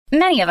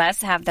Many of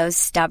us have those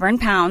stubborn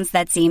pounds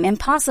that seem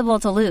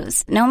impossible to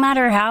lose, no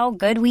matter how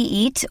good we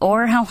eat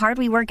or how hard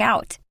we work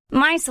out.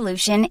 My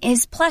solution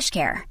is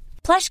PlushCare.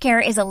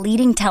 PlushCare is a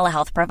leading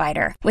telehealth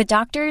provider with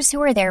doctors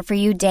who are there for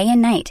you day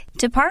and night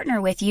to partner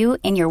with you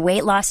in your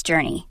weight loss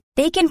journey.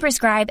 They can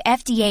prescribe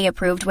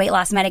FDA-approved weight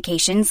loss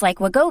medications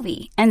like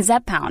Wegovy and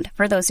Zepbound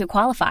for those who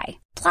qualify.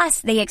 Plus,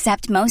 they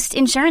accept most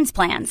insurance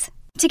plans.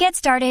 To get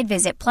started,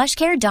 visit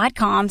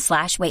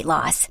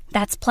plushcare.com/weightloss.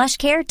 That's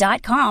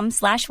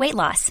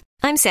plushcare.com/weightloss.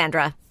 I'm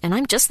Sandra, and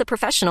I'm just the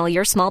professional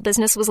your small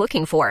business was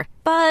looking for.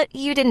 But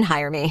you didn't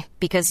hire me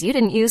because you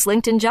didn't use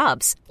LinkedIn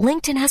Jobs.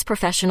 LinkedIn has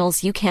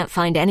professionals you can't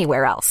find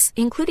anywhere else,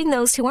 including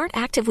those who aren't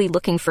actively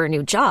looking for a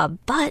new job,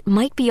 but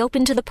might be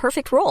open to the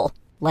perfect role,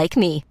 like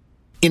me.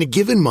 In a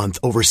given month,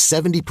 over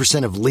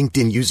 70% of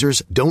LinkedIn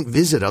users don't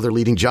visit other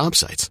leading job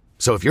sites.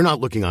 So if you're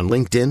not looking on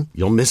LinkedIn,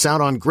 you'll miss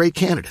out on great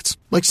candidates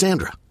like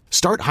Sandra.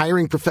 Start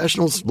hiring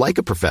professionals like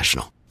a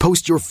professional.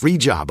 Post your free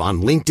job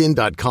on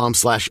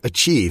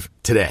linkedin.com/achieve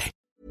today.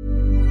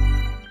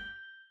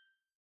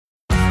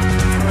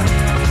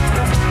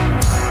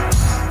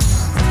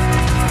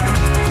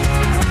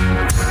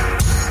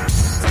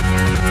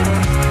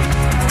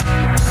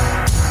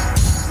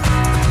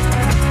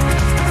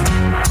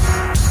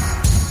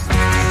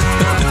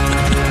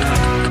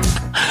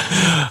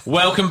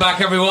 Welcome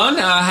back, everyone.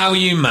 How are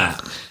you,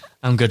 Matt?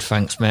 I'm good,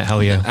 thanks, mate. How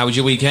are you? How was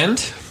your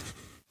weekend?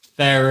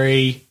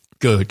 Very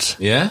good.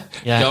 Yeah?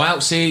 Yeah. Go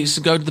out,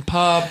 go to the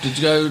pub? Did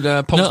you go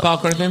to Pops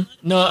Park or anything?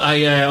 No,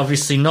 I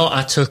obviously not.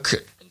 I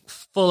took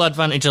full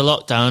advantage of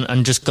lockdown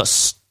and just got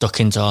stuck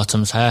into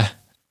Autumn's hair.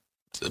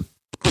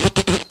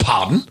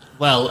 Pardon?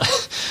 Well...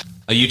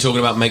 Are you talking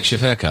about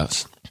makeshift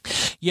haircuts?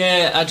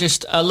 Yeah,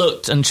 I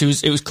looked and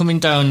it was coming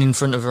down in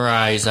front of her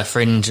eyes, her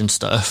fringe and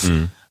stuff.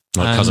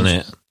 Like Cousin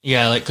It?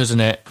 Yeah, like Cousin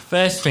It.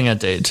 First thing I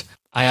did,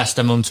 I asked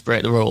her mum to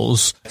break the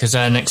rules because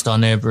her next door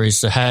neighbour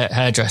is a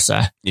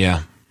hairdresser.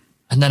 Yeah.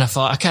 And then I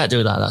thought, I can't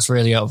do that. That's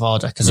really out of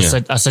order. Because I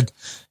said,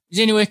 is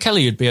there any way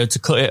Kelly would be able to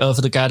cut it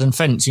over the garden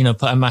fence? You know,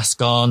 put a mask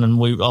on and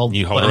we all...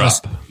 You hold her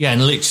up. Yeah,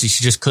 and literally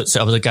she just cuts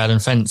it over the garden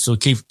fence. So we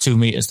keep 2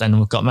 meters then and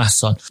we've got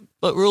masks on.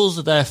 But rules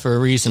are there for a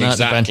reason, aren't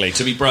they, Ben? Exactly.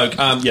 To be broke.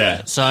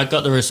 Yeah. So I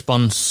got the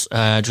response,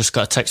 just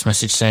got a text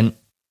message saying,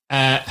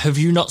 have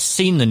you not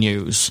seen the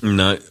news?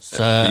 No.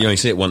 So, you only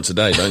see it once a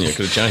day, don't you? It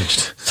could have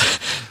changed.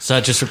 So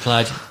I just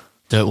replied,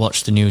 don't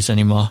watch the news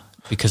anymore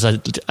because I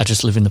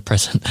just live in the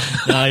present.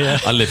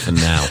 I live for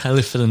now. I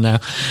live for the now.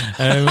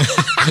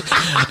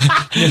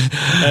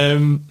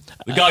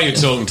 The guy you're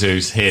talking to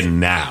is here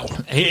now.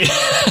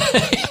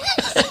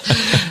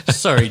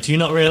 Sorry, do you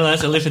not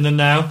realise I live in the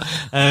now?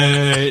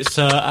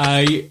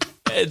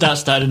 That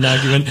started an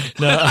argument.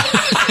 No.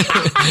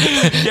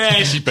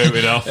 Yeah, she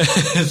booted off.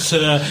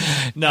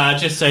 I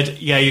just said,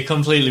 yeah, you're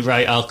completely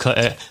right, I'll cut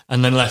it.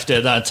 And then left it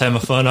at that and turned my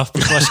phone off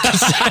before she could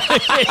say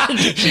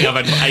She'd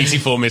have had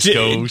 84 missed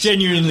calls.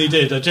 Genuinely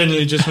did. I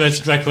genuinely just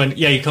messaged back and went,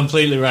 yeah, you're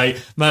completely right.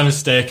 My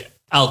mistake.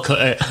 I'll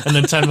cut it, and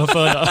then turn my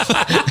phone off.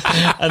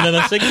 And then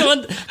I said, come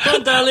on,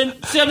 darling,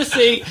 sit on the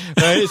seat.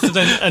 Right, so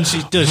then, and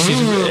she does. She's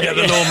get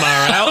the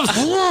lawnmower out.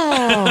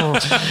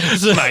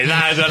 Mate,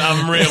 that is an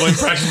unreal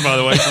impression, by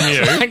the way, from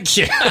you. Thank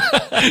you.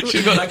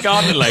 She's got that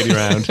gardening lady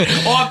round.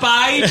 All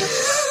right, babe.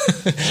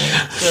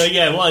 So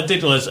yeah, what I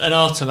did was, and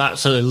Autumn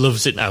absolutely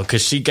loves it now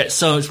because she gets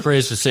so much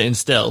praise for sitting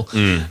still.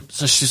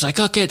 So she's like,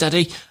 okay,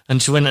 Daddy.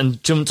 And she went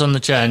and jumped on the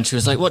chair and she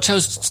was like, watch how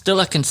still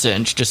I can sit.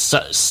 And she just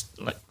sat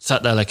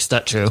there like a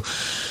statue. And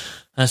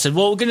I said,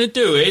 what we're going to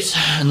do is,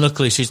 and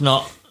luckily she's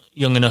not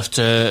young enough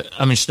to,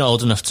 she's not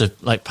old enough to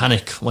like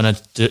panic when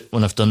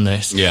I've done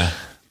this. Yeah.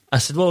 I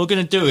said, what we're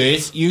going to do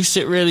is you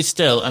sit really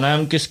still and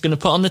I'm just going to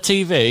put on the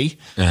TV.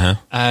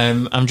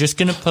 I'm just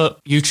going to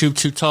put YouTube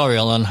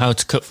tutorial on how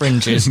to cut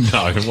fringes.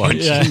 No way.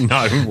 Yeah.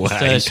 No way.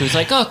 So she was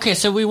like, okay,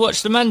 so we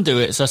watched the man do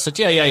it. So I said,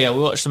 yeah,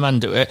 we watched the man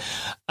do it.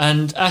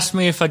 And asked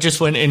me if I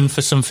just went in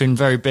for something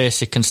very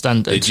basic and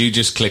standard. Did you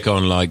just click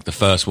on like the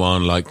first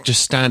one, like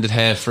just standard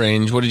hair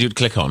fringe? What did you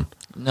click on?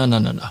 No.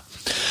 So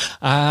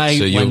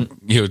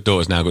your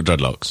daughter's now got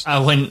dreadlocks? I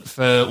went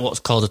for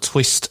what's called a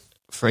twist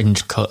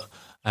fringe cut.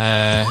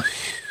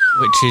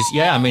 Which is,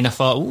 I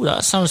thought,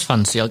 that sounds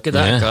fancy. I'll give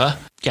that a go.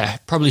 Yeah,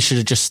 probably should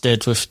have just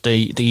stayed with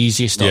the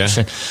easiest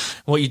option.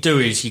 What you do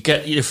is you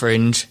get your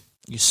fringe,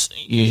 you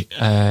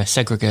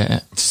segregate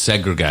it.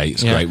 Segregate,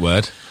 it's a great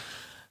word.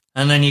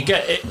 And then you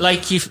get it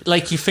like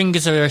your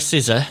fingers are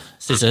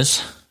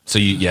scissors. So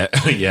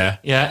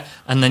Yeah,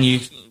 and then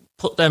you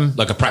put them...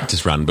 Like a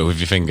practice run, but with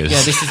your fingers.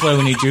 Yeah, this is where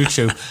we need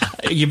YouTube.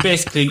 You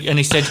basically... And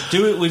he said,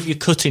 do it with your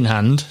cutting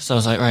hand. So I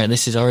was like, right,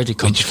 this is already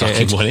complicated.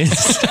 Which fucking one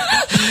is?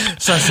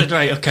 So I said,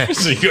 right, okay.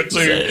 So you got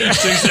two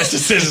sets of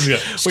scissors.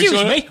 Excuse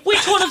me,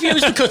 which one of you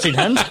is the cutting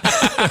hand?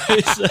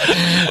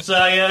 So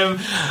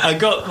I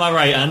got my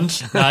right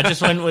hand. I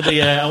just went with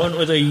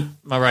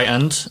my right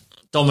hand,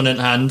 dominant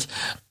hand,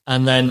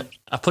 and then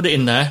I put it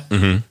in there.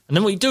 And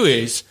then what you do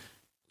is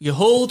you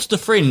hold the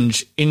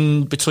fringe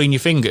in between your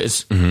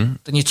fingers, then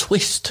you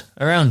twist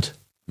around.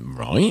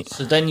 Right.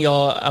 So then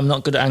I'm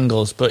not good at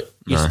angles, but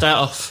you start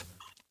off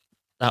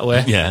that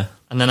way. Yeah.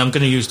 And then I'm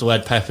going to use the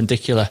word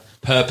perpendicular.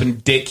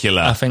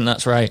 Perpendicular. I think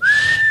that's right.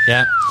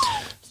 Yeah.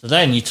 So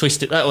then you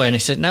twist it that way, and he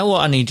said, now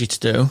what I need you to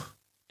do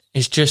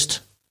is just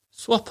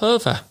swap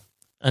over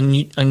and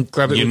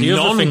grab it with the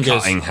other fingers.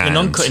 Your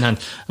non-cutting hand.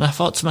 And I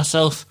thought to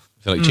myself,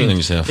 I feel like cheating on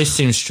yourself. This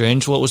seems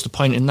strange. What was the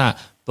point in that?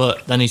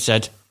 But then he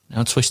said,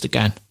 now twist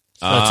again.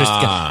 So I twist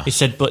again. He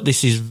said, but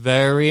this is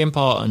very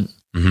important.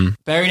 Mm-hmm.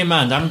 Bearing in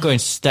mind, I'm going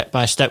step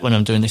by step when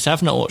I'm doing this.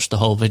 I've not watched the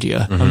whole video.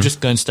 Mm-hmm. I'm just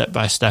going step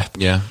by step.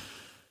 Yeah.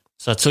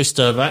 So I twist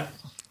over,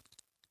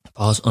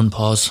 pause,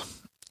 unpause.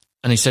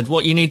 And he said,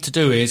 what you need to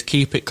do is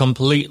keep it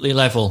completely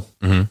level.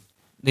 Mm-hmm.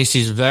 This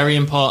is very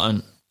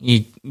important.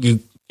 You,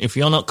 if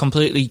you're not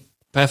completely,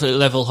 perfectly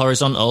level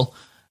horizontal,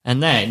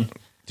 and then...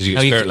 Did you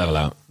get spirit level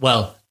out?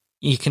 Well,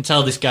 you can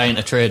tell this guy ain't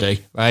a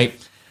tradie, right?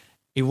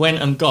 He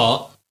went and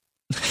got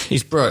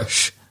his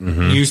brush,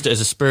 used it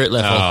as a spirit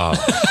level. Oh,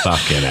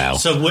 fucking hell.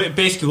 So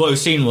basically what he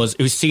was seeing was,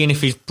 he was seeing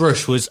if his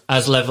brush was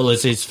as level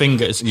as his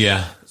fingers.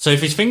 Yeah. So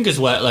if his fingers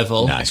weren't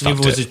level, neither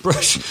was his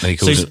brush. So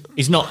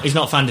he's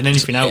not finding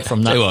anything out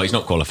from that. Well, he's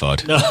not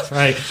qualified. No,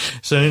 right.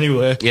 So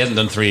anyway... He hasn't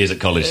done 3 years at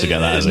college to get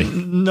that, has he?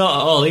 Not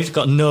at all. He's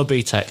got no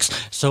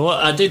BTECs. So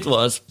what I did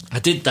was, I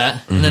did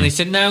that, and then he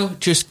said, now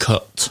just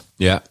cut.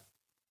 Yeah.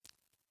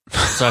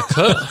 So I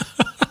cut.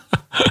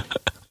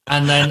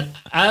 And then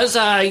as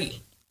I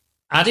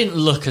didn't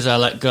look as I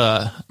let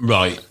go.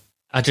 Right.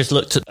 I just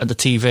looked at the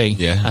TV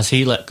as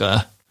he let go.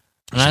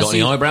 And has he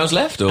got any eyebrows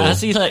left? Or?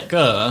 As he let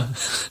go,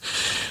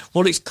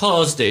 what it's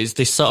caused is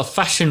this sort of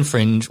fashion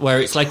fringe where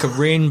it's like a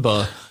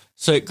rainbow.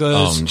 So it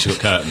goes... Oh, and she's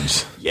got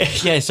curtains.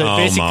 Yeah. So it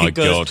basically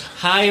goes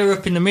higher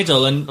up in the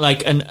middle and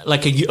like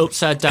a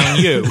upside down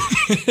U.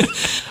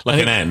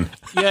 Like an N.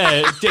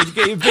 Yeah,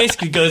 it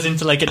basically goes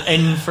into like an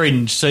N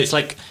fringe. So it's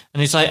like... And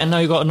he's like, and now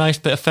you've got a nice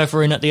bit of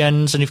feathering at the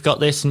ends, and you've got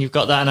this, and you've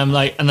got that, and I'm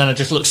like, and then I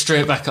just look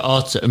straight back at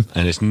Autumn.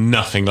 And it's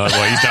nothing like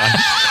what he's done.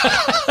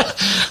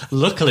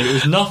 Luckily, it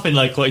was nothing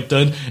like what he'd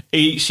done.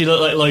 She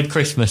looked like Lloyd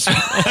Christmas.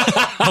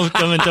 I was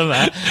Dumb and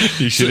Dumber.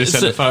 You should have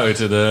sent a photo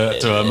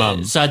to her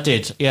mum. So I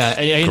did, yeah.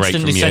 I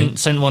instantly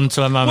sent one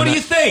to her mum. What do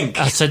you think?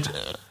 I said,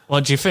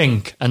 what do you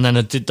think? And then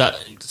I did that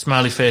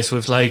smiley face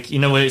with like, you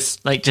know, where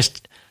it's like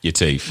just... Your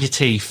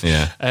teeth.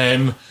 Yeah.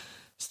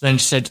 So then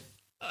she said...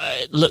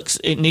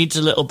 it needs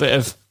a little bit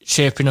of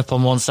shaping up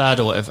on one side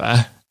or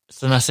whatever.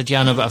 So then I said,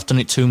 yeah, no, but I've done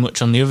it too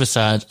much on the other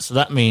side. So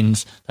that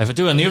means if I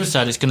do it on the other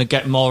side, it's going to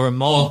get more and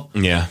more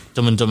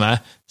Dumb and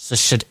Dumber. So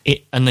she said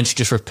it, and then she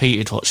just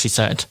repeated what she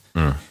said.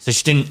 So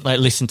she didn't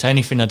like listen to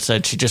anything I'd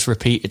said. She just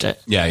repeated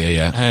it.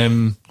 Yeah.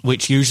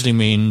 Which usually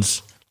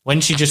means when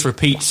she just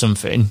repeats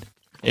something,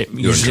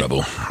 you're in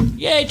trouble.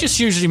 Yeah, it just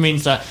usually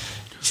means that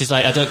she's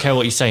like, I don't care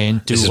what you're saying,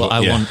 do what I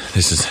want.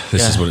 This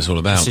is what it's all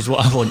about. This is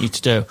what I want you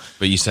to do.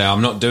 But you say,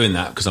 I'm not doing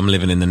that because I'm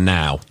living in the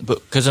now. But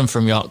because I'm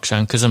from Yorkshire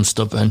and because I'm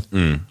stubborn,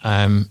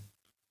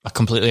 I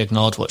completely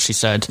ignored what she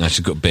said. Now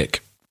she's got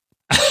Bic.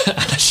 And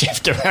I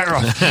shaved her hair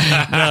off.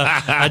 No,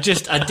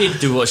 I did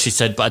do what she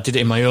said, but I did it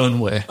in my own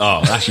way.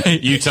 Oh, actually,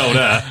 you told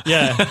her.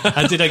 Yeah,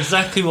 I did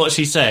exactly what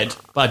she said,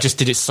 but I just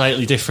did it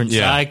slightly different.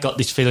 So I got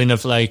this feeling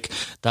of like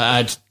that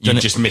I'd done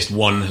just missed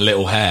one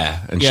little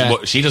hair, and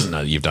she doesn't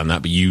know that you've done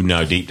that, but you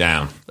know deep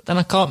down. But then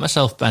I caught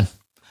myself, Ben.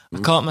 I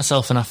caught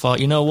myself, and I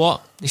thought, you know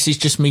what? This is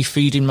just me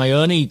feeding my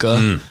own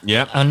ego.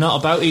 Yeah, I'm not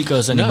about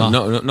egos anymore.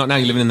 No, not now.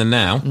 You're living in the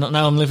now. Not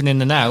now. I'm living in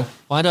the now.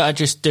 Why don't I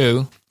just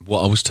do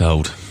what I was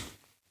told?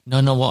 No,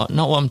 not what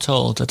I'm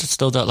told. I just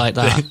still don't like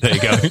that. There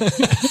you go.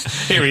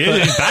 Here he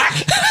is. He's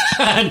back.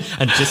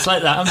 and just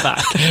like that, I'm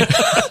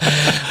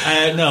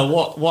back. No,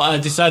 what I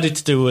decided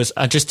to do was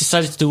I just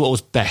decided to do what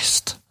was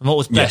best. And what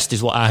was best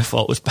is what I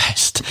thought was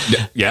best.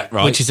 Yeah,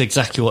 right. Which is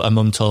exactly what her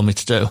mum told me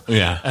to do.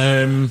 Yeah.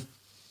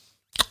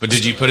 But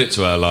did you put it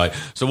to her like,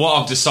 so what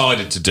I've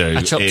decided to do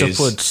I chopped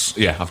upwards.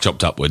 Yeah, I've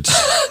chopped upwards.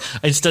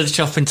 Instead of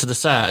chopping to the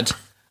side,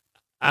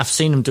 I've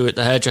seen them do it,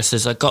 the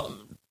hairdressers. I got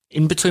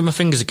in between my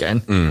fingers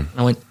again, and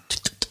I went...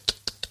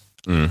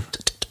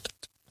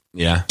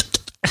 Yeah.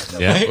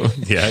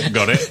 Yeah,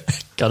 got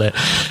it. Got it.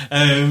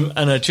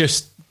 And I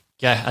just...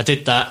 Yeah, I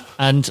did that.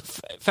 And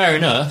fair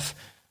enough,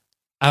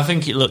 I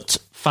think it looked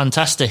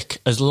fantastic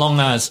as long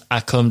as I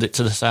combed it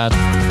to the side.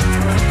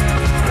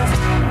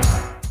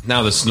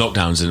 Now there's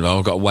lockdowns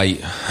involved, I've got to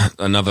wait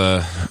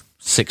another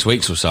 6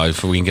 weeks or so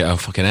before we can get our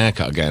fucking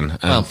haircut again.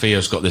 And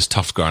Theo's got this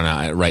tuft growing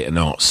out at a rate of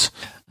knots.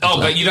 Oh,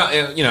 but you don't,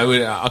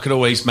 I could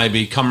always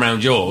maybe come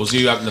round yours.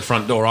 You open the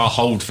front door, I'll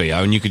hold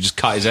Theo, and you could just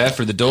cut his hair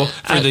through the door,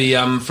 through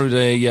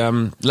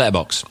the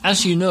letterbox.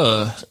 As you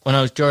know, when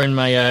I was during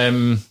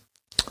my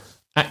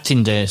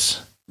acting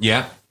days.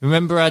 Yeah.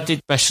 Remember I did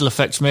special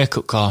effects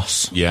makeup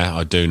course? Yeah,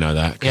 I do know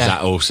that, because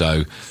that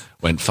also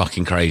went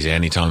fucking crazy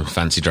anytime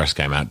Fancy Dress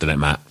came out, didn't it,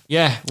 Matt?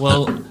 Yeah,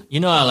 well,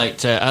 I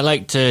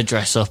like to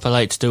dress up. I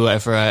like to do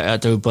whatever I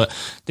do, but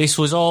this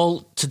was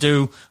all to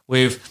do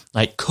with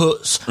like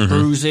cuts,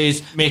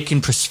 bruises,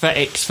 making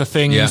prosthetics for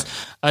things. Yeah.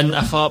 And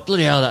I thought,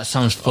 bloody hell, that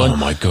sounds fun. Oh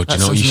my God, do you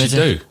know what you should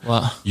do?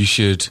 What? You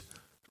should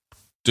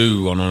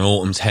do one on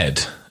Autumn's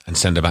head and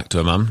send her back to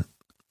her mum.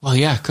 Well,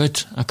 yeah, I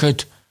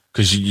could.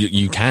 because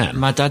you can.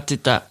 My dad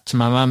did that to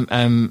my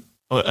mum,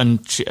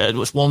 and it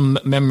was one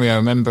memory I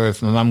remember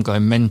of my mum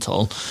going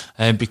mental,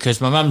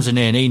 because my mum's an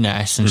A&E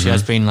nurse, and she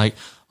has been like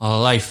all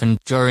her life. And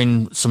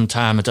during some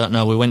time, I don't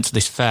know, we went to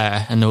this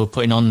fair, and they were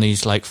putting on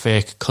these like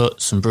fake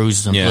cuts and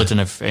bruises and blood and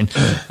everything.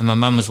 And my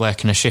mum was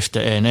working a shift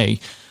at A&E.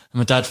 And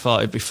my dad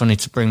thought it'd be funny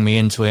to bring me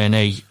into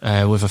A&E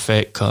with a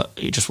fake cut.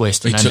 He just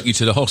wasting. He took you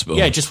to the hospital?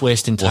 Yeah, just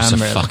wasting time.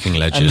 What a fucking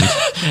legend.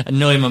 And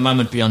knowing my mum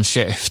would be on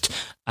shift.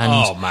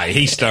 And mate,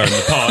 he's stirring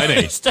the pot, isn't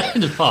he? He's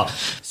stirring the pot.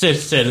 Safe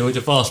to say they were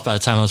divorced by the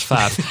time I was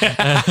 5.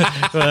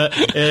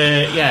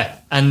 Yeah,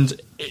 and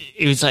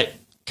he was like,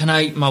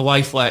 my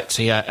wife works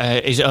here,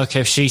 is it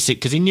okay if she's sick?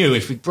 Because he knew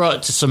if we brought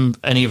it to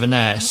any of a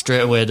nurse,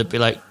 straight away they'd be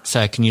like,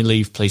 sir, can you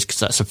leave, please? Because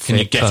that's a fake Can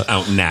you get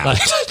out now?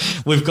 Like,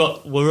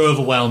 we're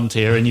overwhelmed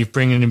here, and you're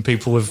bringing in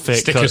people with fake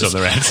stickers cuts.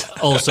 on their head.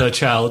 Also a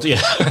child,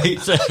 yeah. Right?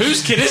 So,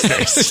 whose kid is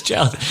this?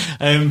 Child.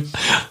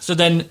 So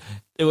then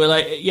they were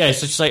like, yeah,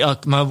 so she's like, oh,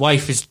 my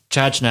wife is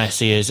charge nurse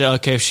here. Is it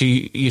okay if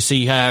you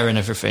see her and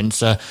everything?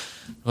 So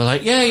we're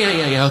like,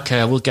 yeah,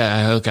 okay, we'll get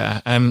her.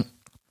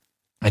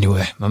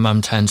 Anyway, my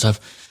mum turns up.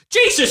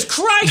 Jesus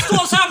Christ,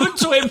 what's happened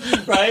to him?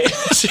 Right?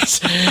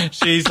 she's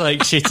like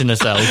shitting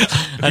herself.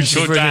 And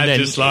she's dad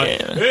just like,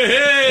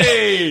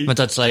 hey! My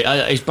dad's like,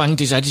 he's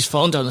banged his head, he's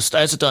fallen down the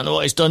stairs, I don't know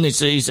what he's done,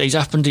 he's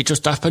happened, it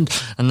just happened.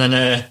 And then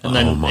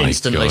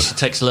instantly God. she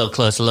takes a little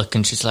closer look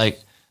and she's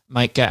like,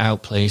 Mike, get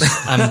out, please.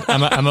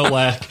 I'm at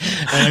work.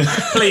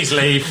 Please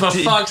leave, for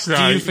fuck's sake.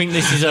 Do you think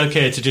this is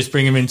okay to just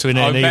bring him into an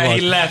A&E? I bet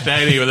he left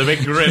A&E with a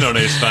big grin on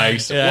his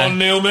face.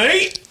 1-0,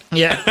 mate.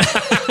 Yeah.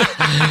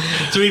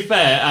 To be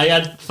fair, I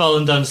had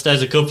fallen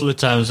downstairs a couple of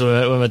times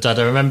with my dad.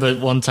 I remember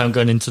one time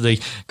going into the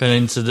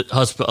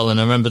hospital, and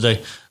I remember the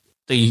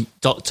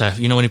doctor,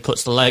 you know, when he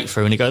puts the light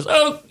through and he goes,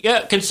 oh,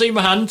 yeah, can see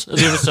my hand on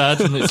the other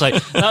side. And it's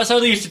like, that's how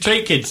they used to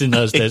treat kids in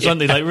those days, weren't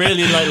they? Like,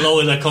 really, like,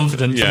 lower their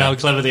confidence and how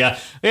clever they are.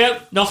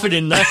 Yep, nothing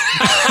in there.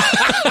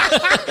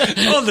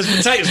 Oh, there's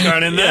potatoes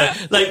going in there.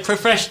 Yeah, like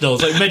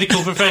professionals, like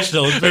medical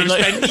professionals. Who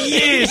like, spent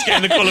years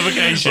getting the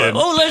qualification.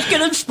 Oh, let's get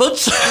them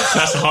spuds.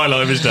 That's the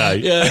highlight of his day.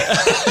 Yeah.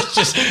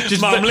 just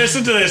Mum,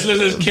 listen to this.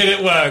 Listen to this kid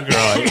at work,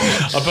 right?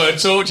 I put a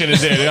torch in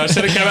his ear and I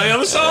said it came out the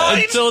other side.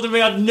 I told him he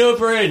had no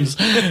brains.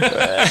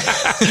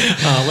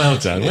 Oh, well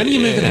done. When are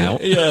you moving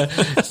out? Yeah.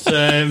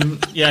 So,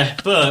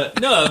 but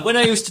no, when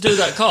I used to do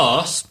that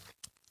course,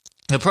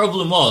 the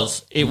problem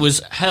was it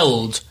was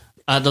held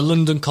at the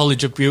London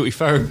College of Beauty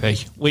Therapy,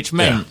 which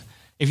meant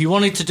if you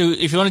wanted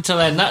to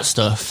learn that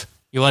stuff,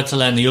 you had to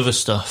learn the other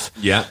stuff.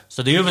 Yeah.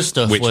 So the other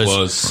stuff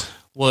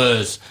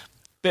was a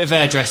bit of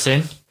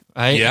hairdressing,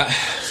 right? Yeah.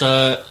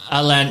 So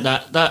I learned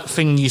that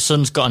thing your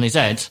son's got on his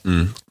head.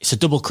 It's a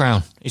double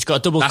crown. He's got a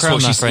double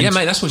crown, my friend. Yeah,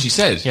 mate, that's what she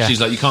said. Yeah. She's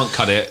like, you can't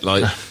cut it,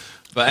 like.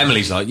 But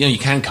Emily's like, you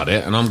can cut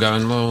it. And I'm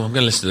going, well, I'm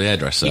going to listen to the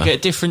hairdresser. You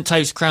get different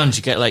types of crowns.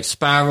 You get like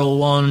spiral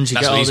ones.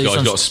 That's what he's got.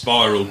 He's got a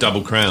spiral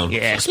double crown.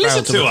 Yeah,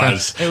 listen to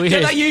us.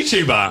 Get that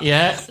YouTuber.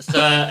 Yeah. So,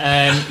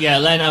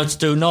 learn how to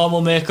do normal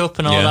makeup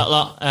and all that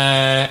lot.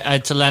 I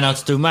had to learn how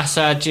to do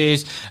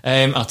massages.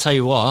 I'll tell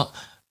you what,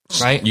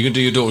 right? You can do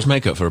your daughter's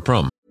makeup for a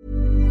prom.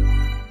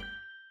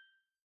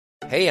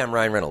 Hey, I'm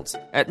Ryan Reynolds.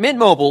 At Mint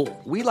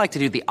Mobile, we like to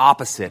do the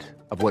opposite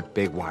of what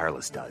Big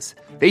Wireless does.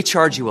 They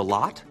charge you a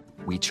lot.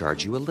 We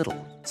charge you a little.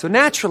 So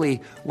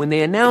naturally, when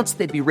they announced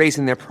they'd be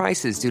raising their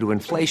prices due to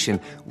inflation,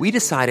 we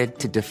decided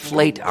to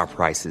deflate our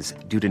prices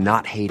due to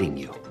not hating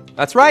you.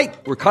 That's right.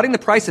 We're cutting the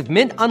price of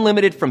Mint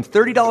Unlimited from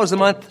 $30 a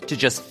month to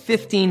just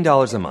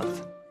 $15 a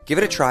month. Give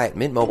it a try at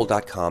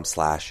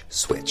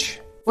mintmobile.com/switch.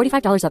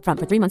 $45 up front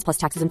for 3 months plus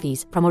taxes and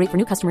fees. Promo rate for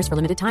new customers for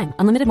limited time.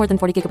 Unlimited more than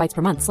 40 gigabytes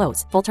per month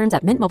slows. Full terms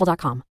at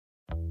mintmobile.com.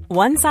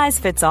 One size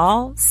fits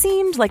all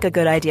seemed like a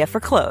good idea for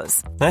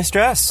clothes. Nice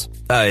dress.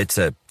 It's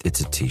a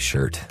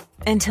t-shirt.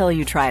 Until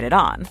you tried it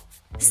on.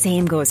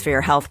 Same goes for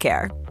your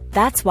healthcare.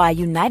 That's why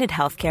United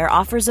Healthcare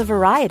offers a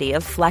variety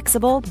of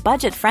flexible,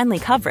 budget-friendly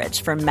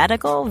coverage for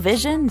medical,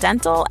 vision,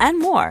 dental, and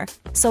more.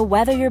 So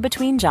whether you're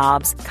between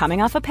jobs,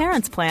 coming off a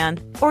parent's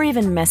plan, or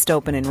even missed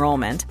open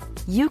enrollment,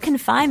 you can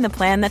find the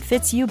plan that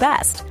fits you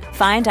best.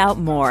 Find out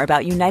more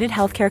about United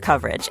Healthcare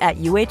coverage at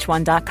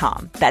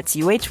uh1.com. That's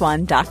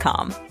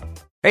uh1.com.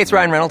 Hey, it's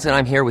Ryan Reynolds, and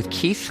I'm here with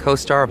Keith,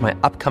 co-star of my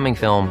upcoming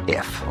film,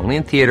 If, only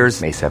in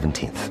theaters May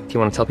 17th. Do you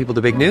want to tell people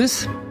the big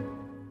news?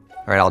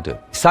 All right, I'll do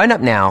it. Sign up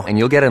now and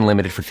you'll get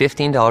unlimited for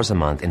 $15 a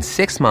month and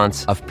 6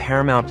 months of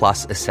Paramount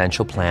Plus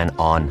Essential Plan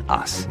on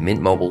us.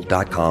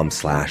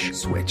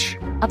 MintMobile.com/switch.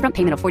 Upfront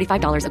payment of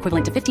 $45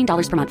 equivalent to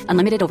 $15 per month.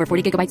 Unlimited over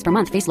 40 gigabytes per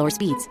month. Face lower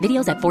speeds.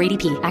 Videos at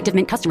 480p. Active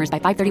Mint customers by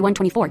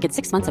 531.24 get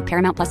 6 months of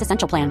Paramount Plus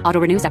Essential Plan.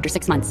 Auto renews after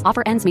 6 months.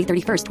 Offer ends May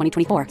 31st,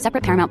 2024.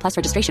 Separate Paramount Plus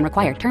registration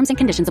required. Terms and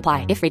conditions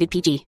apply if rated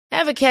PG.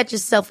 Ever catch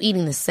yourself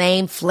eating the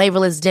same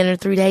flavorless dinner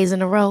 3 days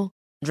in a row?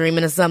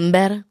 Dreaming of something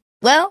better?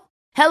 Well,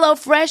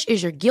 HelloFresh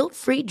is your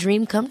guilt-free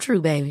dream come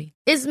true, baby.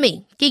 It's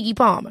me, Keke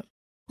Palmer.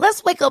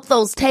 Let's wake up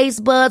those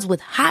taste buds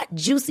with hot,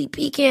 juicy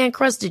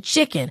pecan-crusted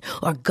chicken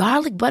or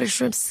garlic butter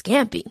shrimp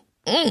scampi.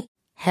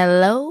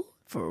 Hello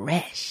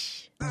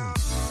Fresh.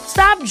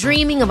 Stop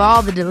dreaming of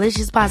all the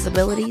delicious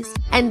possibilities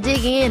and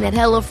dig in at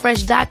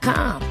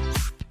HelloFresh.com.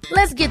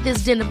 Let's get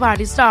this dinner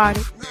party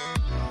started.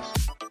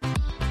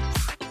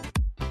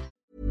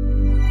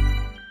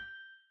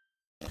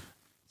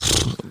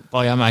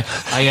 Boy, am I.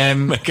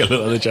 Make a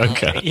little of the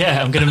Joker.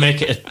 Yeah, I'm going to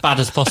make it as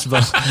bad as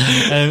possible so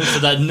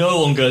that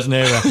no one goes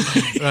near her.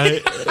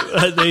 Right?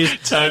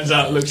 Turns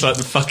out it looks like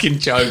the fucking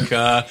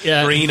Joker.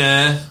 Yeah. Green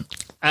hair.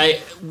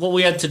 What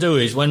we had to do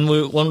is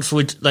once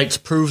we'd like to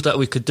prove that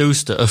we could do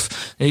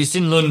stuff. It's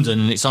in London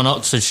and it's on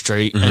Oxford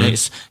Street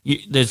and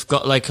they've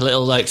got like a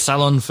little like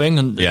salon thing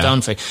and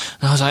down thing.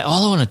 And I was like,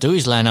 all I want to do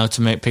is learn how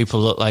to make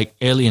people look like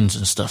aliens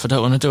and stuff. I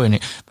don't want to do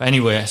any. But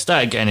anyway, I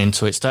started getting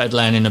into it. Started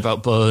learning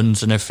about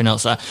burns and everything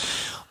else.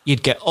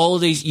 You'd get all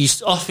these. You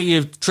offer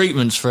your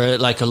treatments for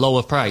like a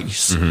lower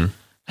price, and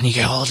you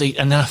get all these.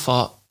 And then I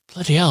thought,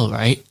 bloody hell,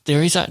 right?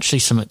 There is actually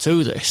something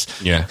to this.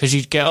 Yeah, because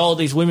you'd get all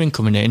these women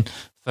coming in.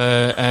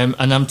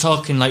 And I'm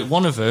talking like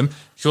one of them,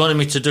 she wanted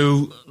me to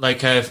do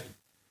like her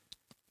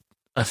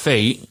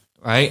feet,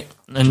 right?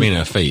 And, what do you mean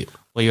her feet?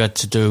 Well, you had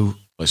to do...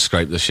 Like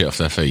scrape the shit off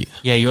their feet?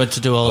 Yeah, you had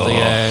to do all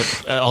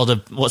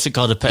the what's it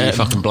called? You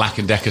fucking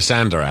Black & Decker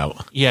sander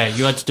out. Yeah,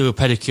 you had to do a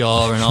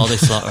pedicure and all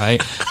this lot,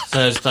 right?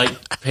 So it's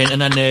like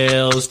painting her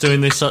nails,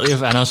 doing this sort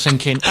of... And I was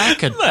thinking,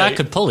 I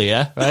could pull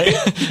here, right?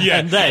 Yeah.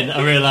 And then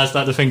I realised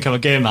that they think I'm a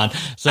gay man.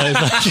 So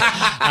it's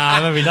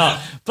like, maybe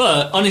not.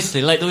 But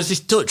honestly, like there was this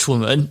Dutch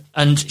woman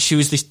and she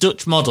was this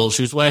Dutch model.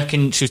 She was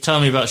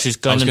telling me about she was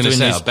going and doing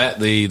this. I bet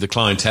the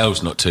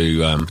clientele's not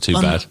too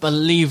bad.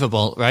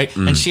 Unbelievable, right?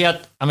 And she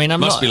had... I mean,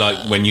 Must be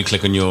like when you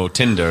click on your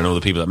Tinder and all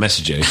the people that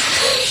message you.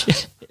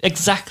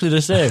 Exactly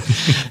the same.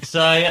 So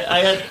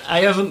I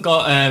haven't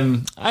got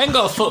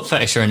a foot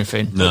fetish or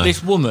anything. No. But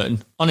this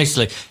woman,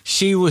 honestly,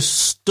 she was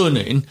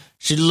stunning.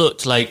 She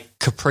looked like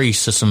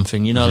Caprice or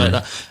something, you know, like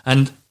that.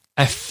 And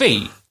her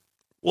feet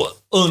were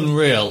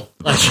unreal.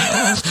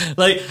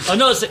 Like I'm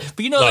not saying,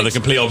 but you know, like the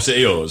complete opposite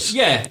of yours.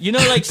 Yeah, you know,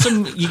 like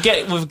you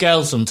get with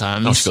girls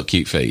sometimes. Oh, she's got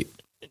cute feet.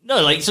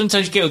 No, like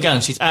sometimes you get with a girl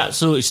and she's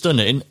absolutely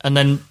stunning, and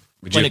then.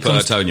 Would you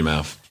put a toe in your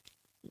mouth?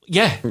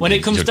 Yeah, when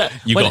it comes down...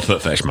 You've got a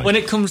foot fetish, mate. When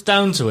it comes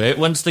down to it,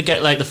 once they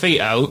get, like, the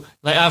feet out,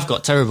 like, I've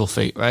got terrible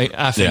feet, right?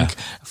 I think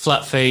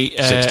flat feet...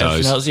 6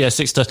 toes. Else,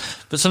 6 toes.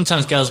 But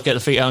sometimes girls get the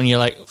feet out and you're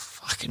like,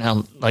 fucking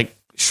hell, like,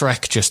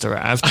 Shrek just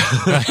arrived.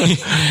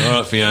 Right? All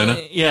right, Fiona.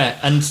 Yeah,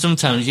 and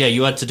sometimes,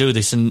 you had to do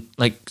this, and,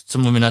 like,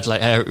 some women had,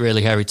 like,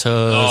 really hairy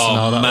toes and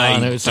all that. Mate,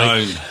 and it was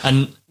like,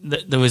 and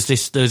there was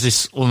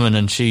this woman,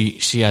 and she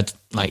had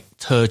like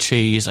toe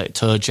cheese, like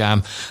toe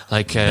jam,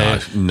 like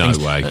no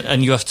way.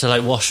 And you have to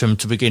like wash them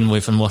to begin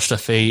with, and wash their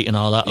feet and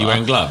all that. You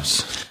wearing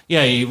gloves?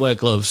 Yeah, you wear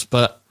gloves,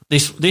 but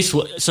this.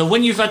 So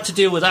when you've had to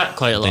deal with that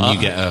quite a lot, then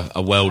you get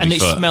a weldy and it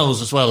foot.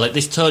 Smells as well, like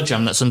this toe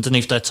jam that's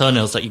underneath their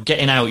toenails that you're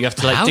getting out. You have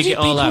to like dig it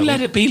all out. How do people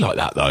let it be like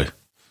that though?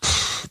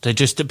 They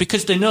just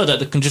because they know that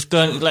they can just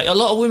go and, like a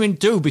lot of women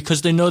do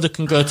because they know they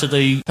can go to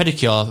the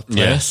pedicure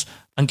place. Yeah.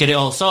 And get it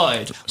all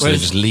sorted. So they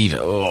just leave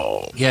it.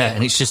 Oh. Yeah,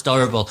 and it's just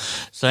horrible.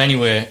 So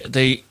anyway,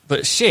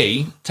 but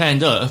she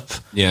turned up.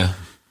 Yeah.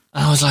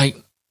 And I was like,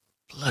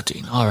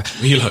 bloody Nora.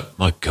 You're like,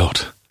 my God,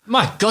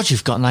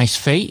 you've got nice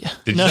feet.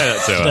 Did you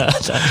say that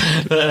to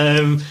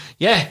her? No.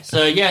 But,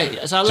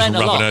 so I learned a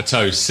lot. Rubbing her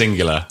toes,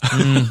 singular.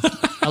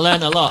 I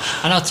learned a lot.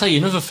 And I'll tell you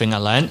another thing I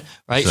learned,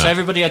 right? So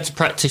everybody had to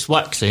practice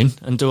waxing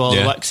and do all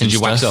the waxing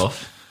stuff. Did you wax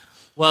off?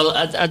 Well,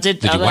 I did.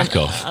 Did you whack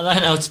off? I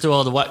learned how to do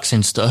all the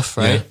waxing stuff,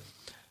 right? Yeah.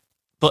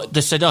 But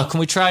they said, can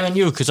we try on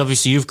you? Because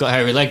obviously you've got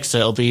hairy legs, so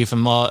it'll be even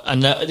more...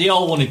 And they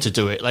all wanted to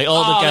do it. Like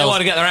all the girls... they wanted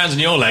to get their hands on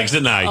your legs,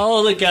 didn't they?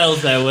 All the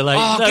girls there were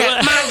like...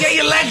 get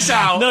your legs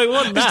out! No, it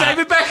wasn't that. Is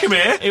David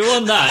Beckham here? It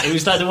wasn't that. It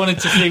was like they wanted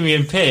to see me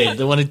in pain.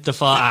 They wanted to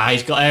thought,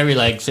 he's got hairy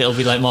legs, it'll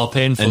be like more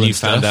painful and you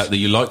stuff. found out that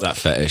you like that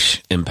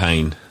fetish in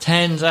pain.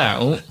 Turns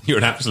out... You're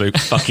an absolute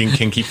fucking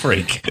kinky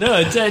freak. No,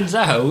 it turns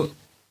out...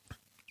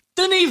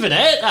 Don't even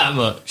hurt that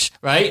much,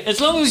 right? As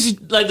long as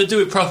they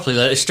do it properly,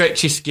 like they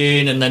stretch your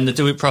skin and then they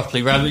do it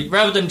properly,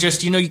 rather than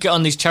just you get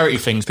on these charity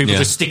things, people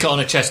just stick it on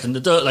a chest and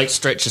they don't like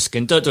stretch your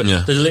skin, don't do it.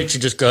 Yeah. They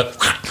literally just go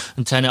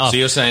and turn it off. So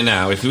you're saying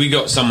now, if we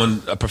got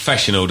a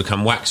professional to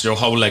come wax your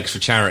whole legs for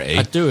charity,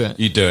 I'd do it.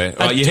 You do it,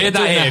 right? You hear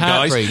that here,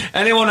 guys?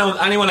 Anyone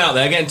out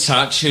there, get in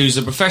touch who's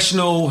a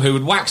professional who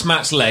would wax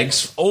Matt's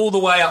legs all the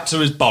way up to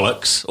his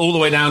bollocks, all the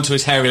way down to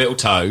his hairy little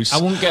toes. I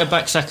wouldn't get a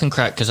back sack and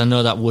crack because I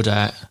know that would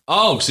hurt.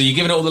 Oh, so you're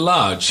giving it all the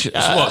large?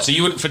 So what? So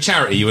you wouldn't for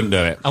charity? You wouldn't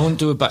do it? I wouldn't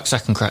do a back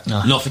sack and crack.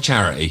 No, not for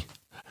charity.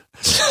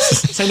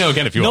 Say no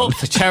again if you want. Not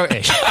for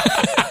charity.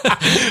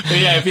 But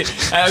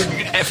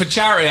yeah, for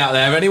charity out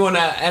there, anyone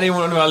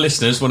of our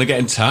listeners want to get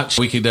in touch,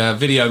 we could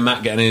video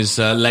Matt getting his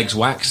legs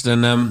waxed,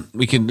 and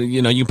we can,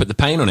 you can put the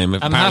pain on him.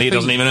 Apparently, it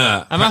doesn't even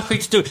hurt. I'm happy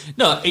to do it.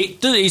 No,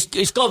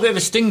 it's got a bit of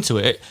a sting to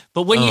it.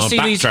 But when you see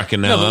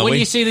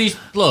you see these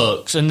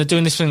blokes and they're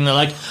doing this thing, they're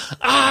like,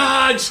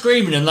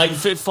 screaming and like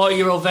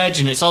 40-year-old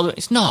virgin. It's not.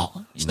 It's not.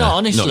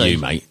 Honestly, not you,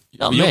 mate.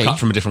 You're cut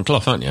from a different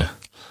cloth, aren't you?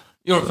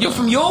 You're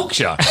from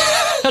Yorkshire.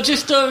 I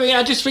just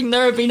think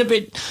they're being a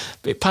bit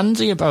bit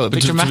pansy about it, a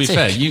bit To dramatic. be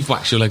fair, you've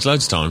waxed your legs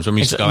loads of times when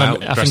we used to go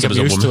out I dressed think up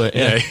I'm as a used woman. to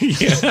it,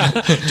 yeah.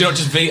 Do you not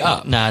just Veet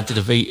up? Nah, I did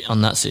a Veet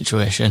on that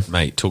situation.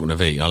 Mate, talking of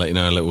Veet, I'll let you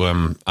know a little.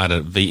 I had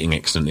a Veeting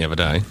accident the other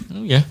day.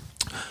 Oh, yeah.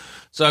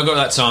 So I've got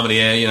that time of the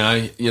year, you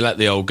know, you let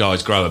the old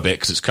guys grow a bit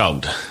because it's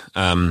cold.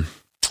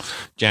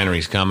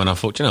 January's come and I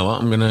thought, you know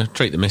what, I'm going to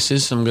treat the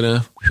missus. I'm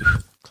going to...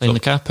 Clean the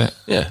carpet.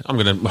 Yeah, I'm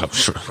going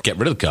to get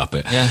rid of the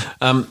carpet. Yeah.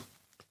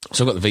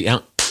 So I've got the Veet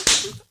out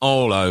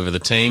all over the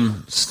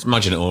team,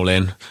 smudging it all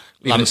in.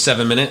 Leaving it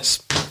 7 minutes.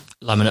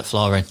 Laminate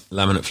flooring.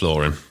 Laminate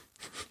flooring.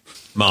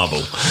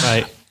 Marble.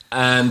 Right.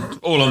 And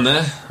all on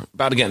there.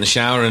 About to get in the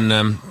shower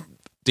and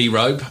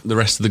derobe the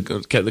rest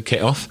of get the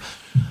kit off.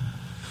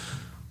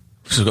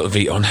 So I've got the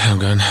Veet on. I'm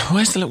going,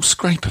 where's the little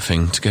scraper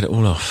thing to get it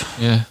all off?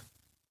 Yeah.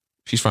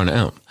 She's thrown it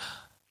out.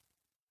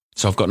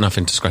 So I've got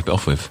nothing to scrape it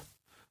off with.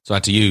 So I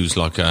had to use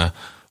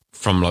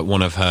from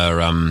one of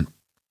her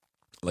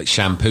like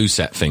shampoo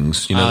set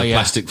things, you know, the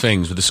plastic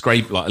things with the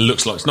scrape. Like it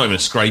looks like it's not even a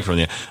scraper on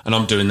there. And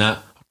I'm doing that.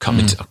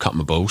 I cut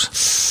my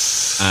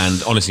balls.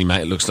 And honestly,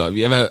 mate, it looks like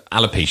you ever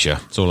alopecia.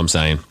 That's all I'm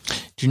saying.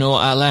 Do you know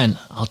what I learned?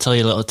 I'll tell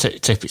you a little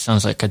tip. It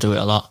sounds like I do it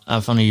a lot.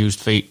 I've only used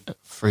Veet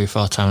 3 or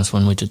 4 times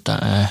when we did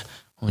that.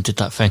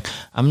 Thing.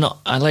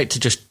 I like to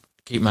just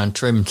keep mine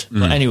trimmed.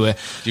 But anyway,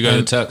 do you go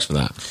to the Turks for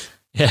that?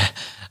 Yeah,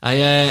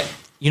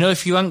 you know,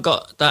 if you haven't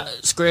got that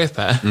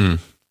scraper,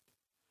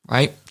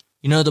 right?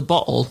 You know the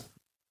bottle,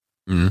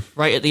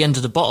 right at the end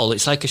of the bottle,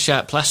 it's like a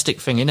sharp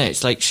plastic thing, innit?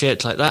 It's like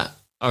shaped like that,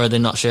 or are they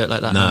not shaped like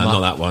that? No,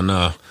 not that one.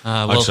 No,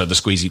 I just had the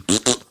squeezy,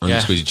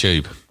 squeezy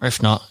tube. Or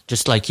if not,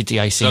 just like your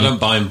de-icing. So I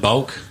don't buy in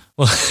bulk.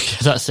 Well,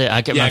 that's it.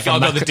 I get I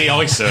got the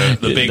de-icer,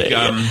 the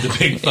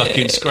big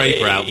fucking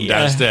scraper out from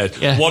downstairs.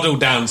 Yeah. Waddle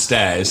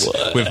downstairs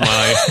with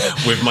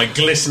my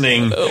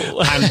glistening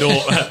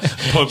Pavlova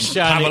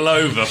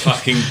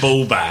fucking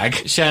ball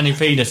bag. Shiny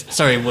penis.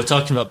 Sorry, we're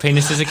talking about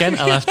penises again.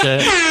 I'll have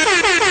to.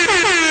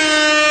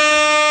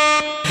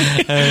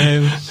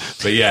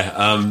 But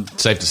yeah,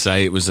 safe to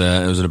say it was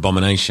an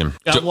abomination.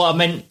 What I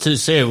meant to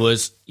say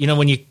was, you know,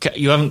 when you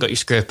haven't got your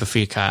scraper for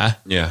your car,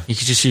 you could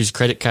just use a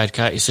credit card,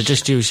 can't you? So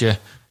just use your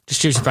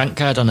bank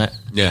card on it.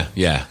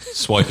 Yeah,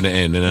 swiping it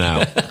in and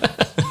out.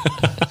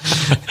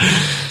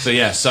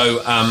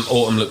 So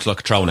Autumn looks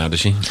like a troll now, does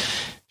she?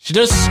 She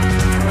does.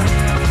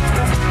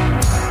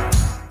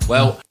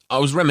 Well, I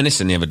was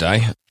reminiscing the other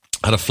day.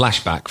 I had a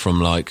flashback from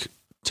like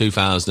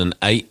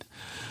 2008.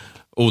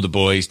 All the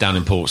boys down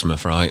in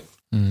Portsmouth, right?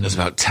 There's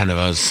about 10 of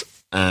us,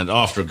 and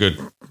after a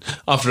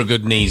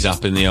good knees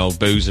up in the old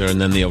boozer and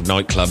then the old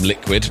nightclub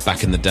Liquid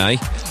back in the day,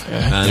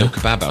 and the old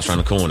kebab house around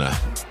the corner.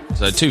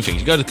 So 2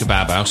 things: you go to the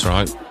kebab house,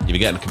 right? You be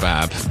getting a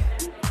kebab,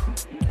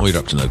 or you're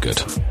up to no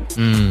good.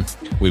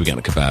 We were getting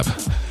a kebab,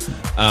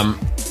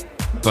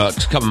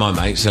 but a couple of my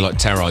mates, they like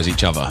terrorise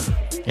each other.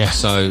 Yeah.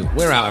 So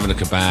we're out having a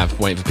kebab,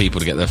 waiting for people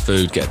to get their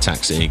food, get a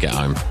taxi, get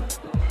home.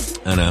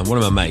 And one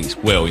of my mates,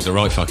 Will, he's a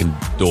right fucking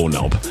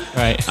doorknob.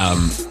 Right.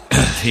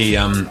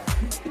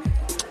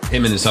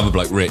 Him and this other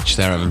bloke, Rich,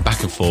 they're having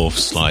back and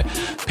forths, like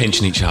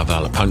pinching each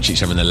other, like punch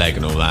each other in the leg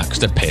and all that, because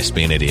they're pissed,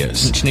 being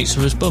idiots. Pinching each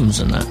other's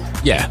bums and that.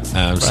 Yeah.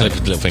 Slip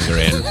his little finger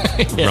in,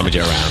 rummage it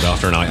around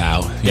after a night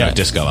out, you know,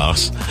 disco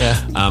ass.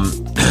 Yeah.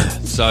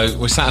 So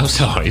we're sat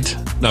outside.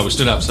 No, we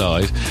stood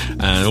outside,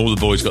 and all the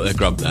boys got their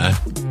grub there,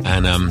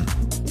 and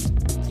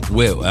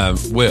Will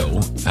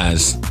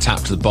has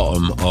tapped the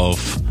bottom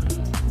of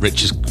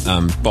Rich's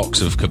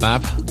box of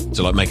kebab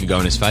to like make it go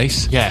in his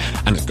face. Yeah.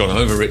 And it's gone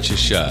over Rich's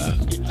shirt.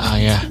 Oh,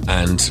 yeah.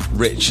 And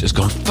Rich has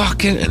gone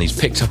fucking, and he's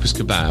picked up his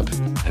kebab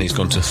and he's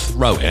gone to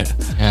throw it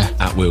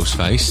at Will's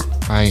face.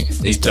 Right.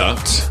 He's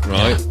ducked,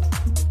 right?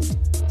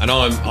 Yeah. And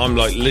I'm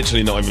like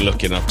literally not even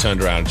looking. I've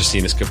turned around, just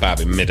seen this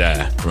kebab in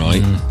midair,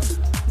 right?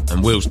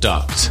 And Will's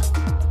ducked.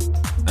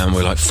 And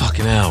we're like,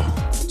 fucking hell.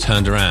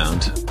 Turned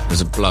around,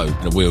 there's a bloke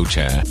in a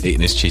wheelchair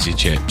eating his cheesy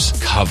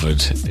chips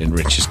covered in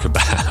Rich's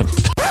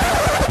kebab.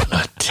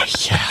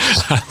 Yeah,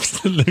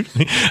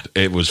 absolutely.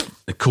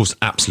 It caused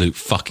absolute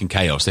fucking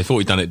chaos. They thought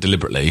he'd done it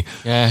deliberately.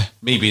 Yeah.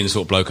 Me being the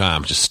sort of bloke I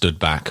am, just stood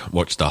back,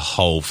 watched the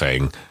whole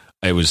thing.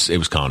 It was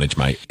carnage,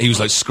 mate. He was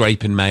like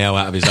scraping mayo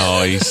out of his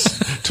eyes,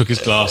 took his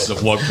glasses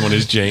off, wiped them on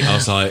his jean. I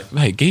was like,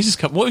 mate, geezer's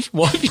come. Why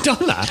have you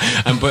done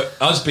that? But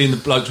us being the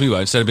blokes we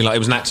were, instead of being like, it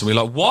was an accident, we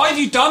were like, why have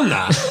you done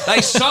that?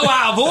 They're so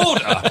out of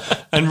order.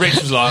 And Rich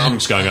was like, I'm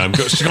just going home.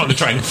 Just got on the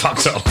train and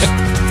fucked off.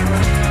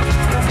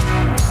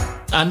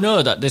 I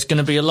know that there's going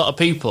to be a lot of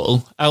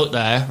people out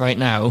there right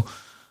now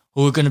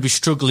who are going to be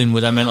struggling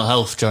with their mental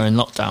health during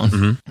lockdown.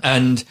 Mm-hmm.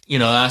 And, you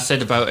know, I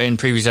said about it in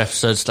previous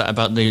episodes that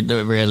about the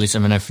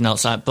realism and everything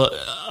else. But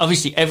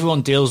obviously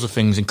everyone deals with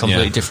things in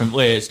completely different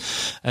ways.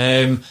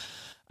 And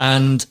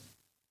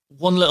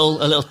one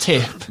little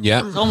tip.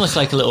 Yeah. It's almost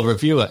like a little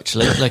review,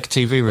 actually, like a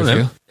TV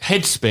review.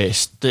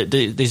 Headspace.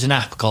 There's an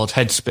app called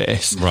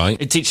Headspace. Right.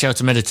 It teaches you how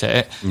to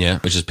meditate. Yeah,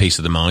 which is peace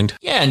of the mind.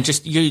 Yeah, and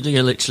just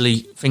you're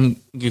literally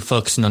you're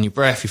focusing on your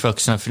breath, you're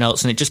focusing on everything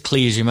else, and it just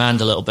clears your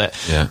mind a little bit.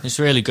 Yeah. It's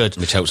really good.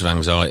 Which helps with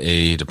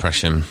anxiety,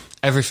 depression.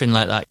 Everything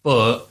like that.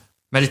 But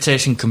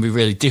meditation can be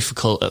really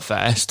difficult at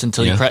first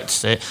until you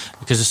practice it,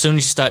 because as soon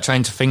as you start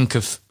trying to think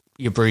of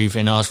your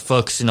breathing or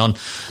focusing on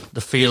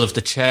the feel of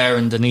the chair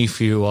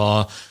underneath you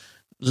or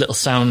little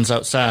sounds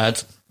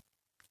outside,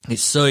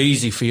 it's so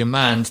easy for your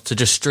mind to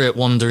just straight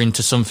wander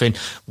into something,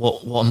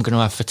 what I'm going to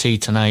have for tea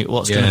tonight,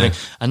 what's going to be.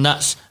 And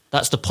that's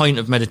the point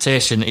of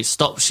meditation. It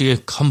stops you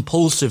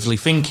compulsively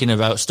thinking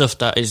about stuff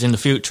that is in the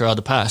future or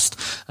the past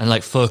and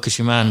like focus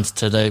your mind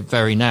to the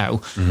very now.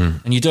 Mm-hmm.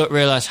 And you don't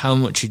realise how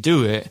much you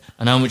do it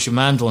and how much your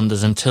mind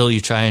wanders until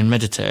you try and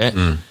meditate.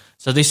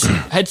 So this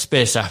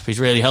Headspace app is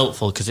really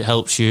helpful because it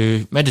helps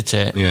you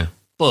meditate. Yeah.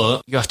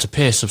 But you have to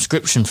pay a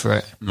subscription for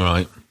it.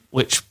 Right.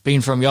 Which,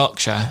 being from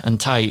Yorkshire and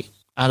tight,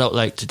 I don't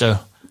like to do.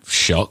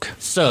 Shock.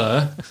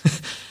 So,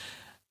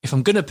 if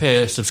I'm going to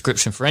pay a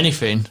subscription for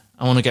anything,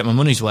 I want to get my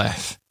money's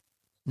worth.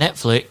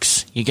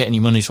 Netflix, you're getting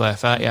your money's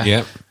worth, aren't you?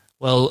 Yeah.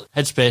 Well,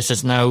 Headspace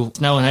has now on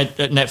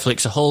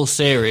Netflix a whole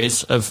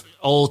series of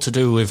all to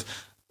do with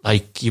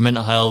like your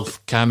mental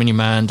health, calming your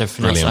mind,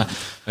 everything else like that.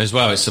 As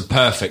well, it's a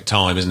perfect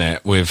time, isn't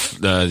it, with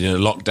the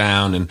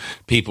lockdown and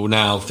people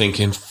now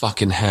thinking,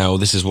 fucking hell,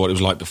 this is what it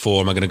was like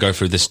before. Am I going to go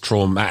through this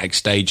traumatic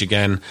stage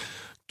again?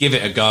 Give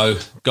it a go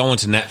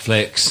onto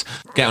Netflix,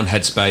 get on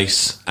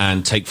Headspace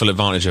and take full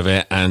advantage of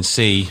it and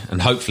see, and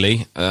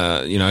hopefully,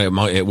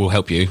 it will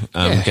help you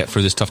get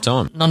through this tough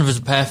time. None of us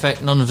are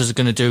perfect. None of us are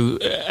going to do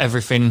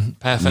everything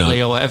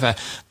perfectly or whatever.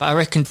 But I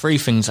reckon 3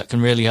 things that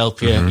can really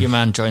help your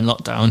mind during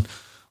lockdown.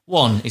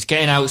 1 is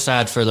getting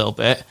outside for a little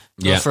bit,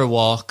 go for a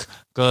walk,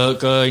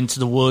 go into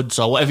the woods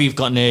or whatever you've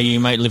got near you. You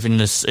might live in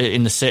the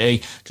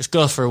city. Just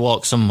go for a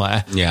walk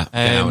somewhere. Yeah,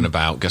 get out and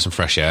about, get some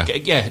fresh air.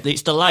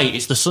 It's the light,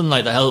 it's the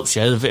sunlight that helps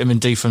you, the vitamin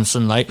D from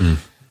sunlight.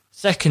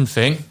 Second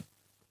thing,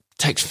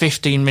 takes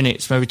 15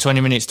 minutes, maybe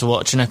 20 minutes to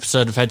watch an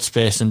episode of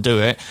Headspace and do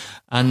it.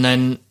 And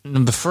then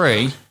number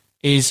 3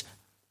 is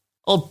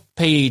old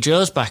PE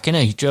Joe's back, isn't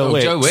he?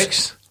 Joe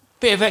Wicks.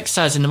 Bit of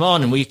exercise in the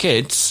morning with your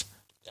kids.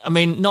 I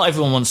mean, not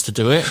everyone wants to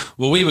do it.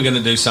 Well, we were going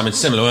to do something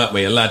similar, weren't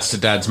we? A Lads to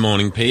Dad's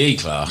morning PE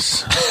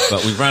class.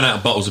 But we've run out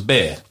of bottles of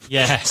beer.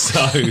 Yeah.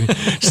 So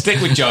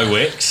stick with Joe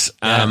Wicks.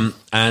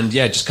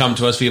 Just come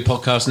to us for your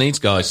podcast needs,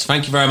 guys.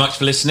 Thank you very much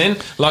for listening.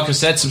 Like I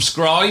said,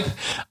 subscribe.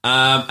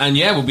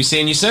 We'll be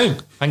seeing you soon.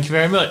 Thank you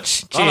very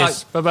much.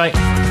 Cheers. Bye-bye.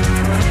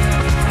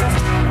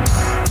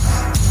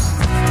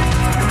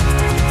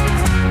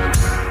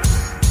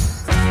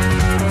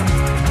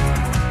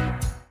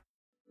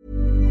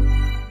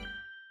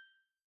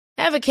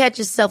 Ever catch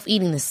yourself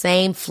eating the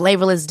same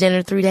flavorless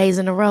dinner 3 days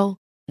in a row?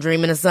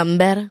 Dreaming of something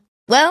better?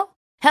 Well,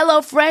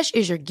 HelloFresh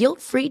is your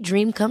guilt-free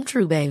dream come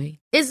true, baby.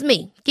 It's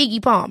me, Keke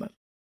Palmer.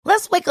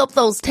 Let's wake up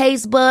those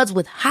taste buds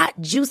with hot,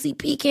 juicy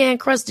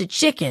pecan-crusted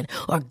chicken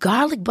or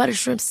garlic butter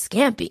shrimp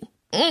scampi.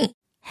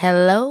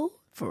 Hello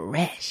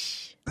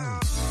Fresh.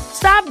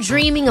 Stop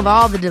dreaming of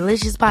all the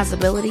delicious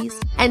possibilities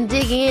and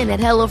dig in at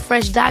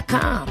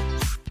HelloFresh.com.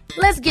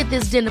 Let's get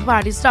this dinner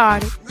party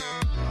started.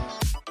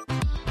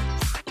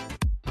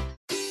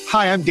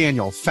 Hi, I'm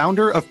Daniel,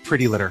 founder of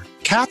Pretty Litter.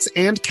 Cats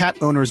and cat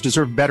owners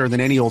deserve better than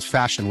any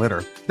old-fashioned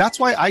litter. That's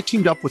why I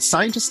teamed up with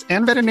scientists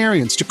and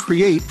veterinarians to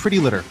create Pretty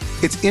Litter.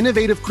 Its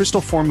innovative crystal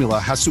formula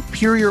has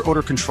superior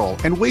odor control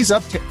and weighs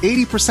up to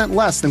 80%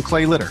 less than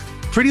clay litter.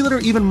 Pretty Litter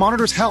even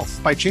monitors health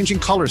by changing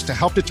colors to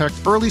help detect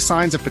early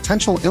signs of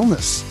potential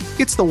illness.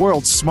 It's the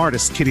world's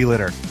smartest kitty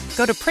litter.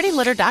 Go to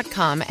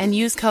prettylitter.com and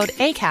use code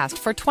ACAST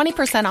for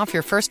 20% off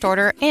your first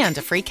order and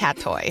a free cat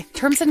toy.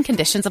 Terms and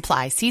conditions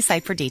apply. See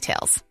site for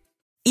details.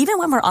 Even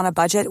when we're on a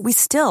budget, we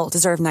still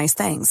deserve nice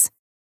things.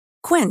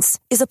 Quince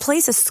is a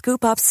place to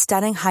scoop up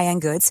stunning high-end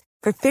goods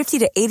for 50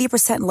 to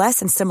 80%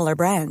 less than similar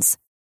brands.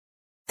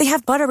 They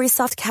have buttery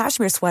soft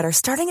cashmere sweaters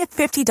starting at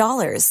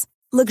 $50,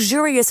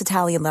 luxurious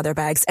Italian leather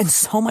bags, and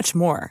so much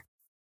more.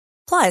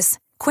 Plus,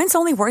 Quince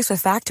only works with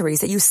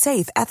factories that use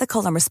safe,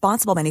 ethical, and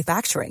responsible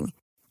manufacturing.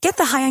 Get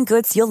the high-end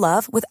goods you'll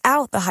love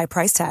without the high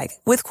price tag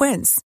with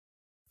Quince.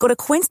 Go to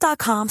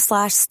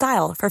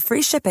quince.com/style for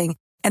free shipping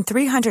and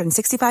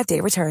 365-day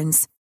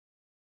returns.